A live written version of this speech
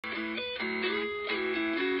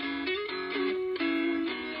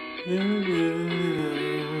Yeah,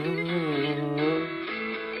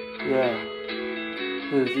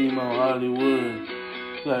 this is Emo Hollywood,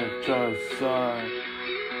 Black Charles side.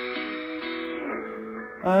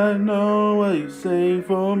 I know what you say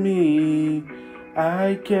for me.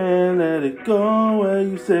 I can't let it go what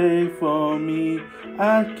you say for me.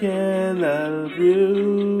 I can't love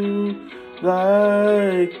you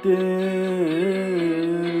like this.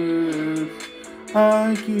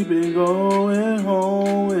 I keep it going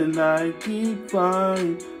home and I keep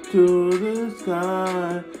flying to the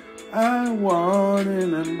sky. I want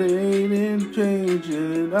and I'm waiting,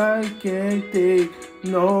 changing. I can't take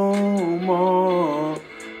no more.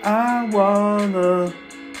 I wanna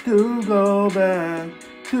to go back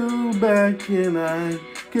and I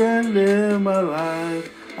can live my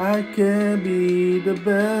life. I can be the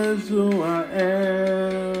best who I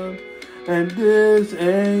am. And this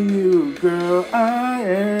ain't you, girl. I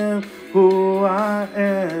am who I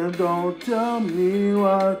am. Don't tell me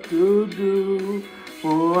what to do.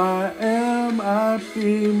 Who I am, I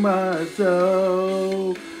be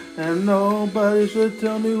myself. And nobody should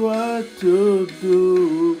tell me what to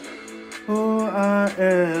do. Who I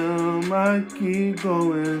am, I keep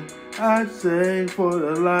going. I say for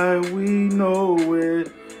the life we know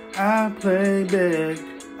it. I play back,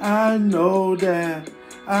 I know that.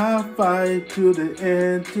 I fight to the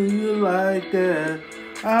end till you like that.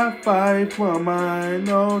 I fight for mine,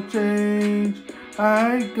 no change.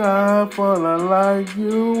 I got for the life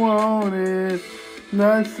you wanted.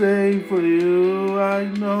 Not safe for you, I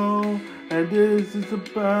know. And this is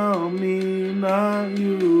about me, not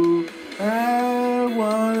you. I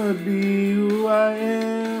wanna be who I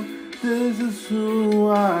am. This is who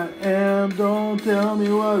I am. Don't tell me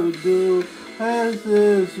what to do. This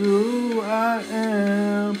is who I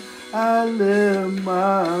am. I live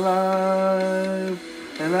my life.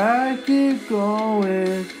 And I keep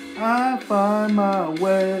going. I find my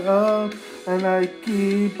way up. And I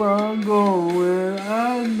keep on going.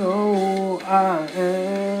 I know who I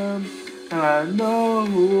am. And I know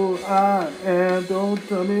who I am. Don't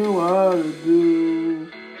tell me what to do.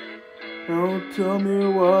 Don't tell me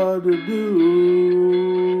what to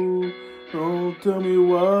do. Don't tell me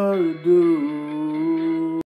what to do.